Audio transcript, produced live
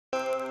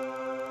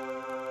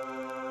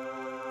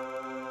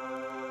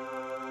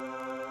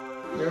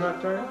You're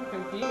not turned? I'm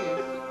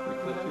confused.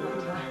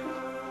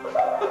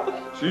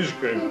 She's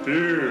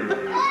confused.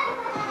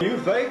 You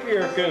think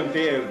you're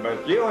confused,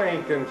 but you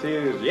ain't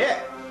confused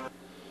yet.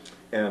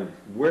 And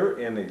we're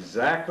in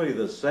exactly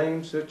the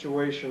same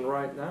situation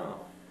right now.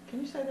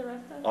 Can you say the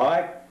rest of it?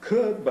 I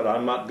could, but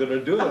I'm not going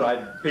to do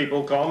it.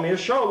 People call me a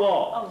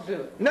show-off. Oh, do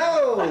it.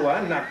 No,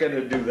 I'm not going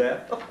to do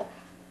that.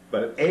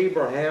 But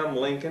Abraham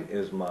Lincoln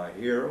is my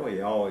hero.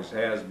 He always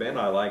has been.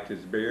 I like his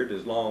beard,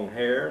 his long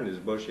hair, and his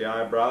bushy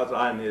eyebrows,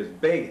 and his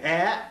big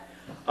hat.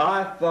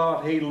 I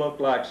thought he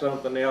looked like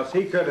something else.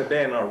 He could have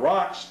been a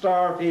rock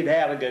star if he'd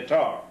had a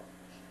guitar.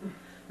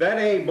 That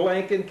Abe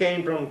Lincoln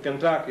came from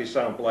Kentucky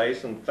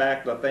someplace. In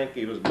fact, I think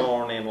he was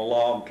born in a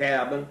log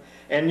cabin.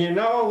 And you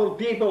know, the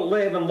people that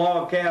live in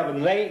log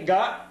cabins, they ain't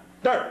got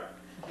dirt.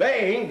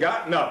 They ain't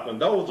got nothing.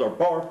 Those are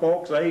poor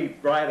folks. They eat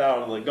right out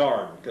of the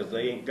garden because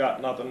they ain't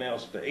got nothing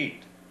else to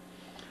eat.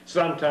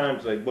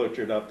 Sometimes they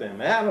butchered up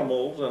them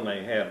animals and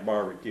they had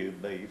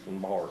barbecued beef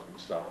and pork and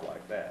stuff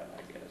like that,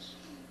 I guess.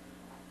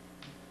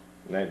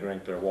 And they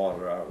drink their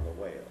water out of the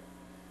well.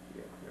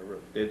 Yeah,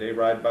 did they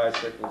ride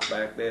bicycles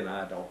back then?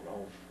 I don't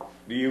know.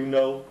 Do you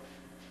know?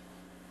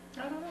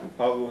 I don't know. And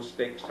pogo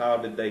sticks, how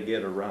did they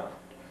get around?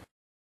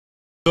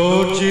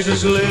 Lord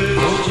Jesus lives,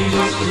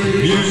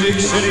 Music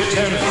City,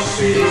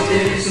 Tennessee.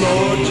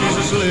 Lord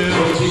Jesus lives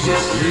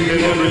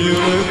in every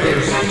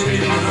university.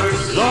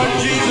 Lord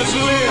Jesus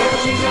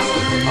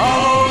lives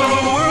all over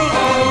the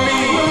world.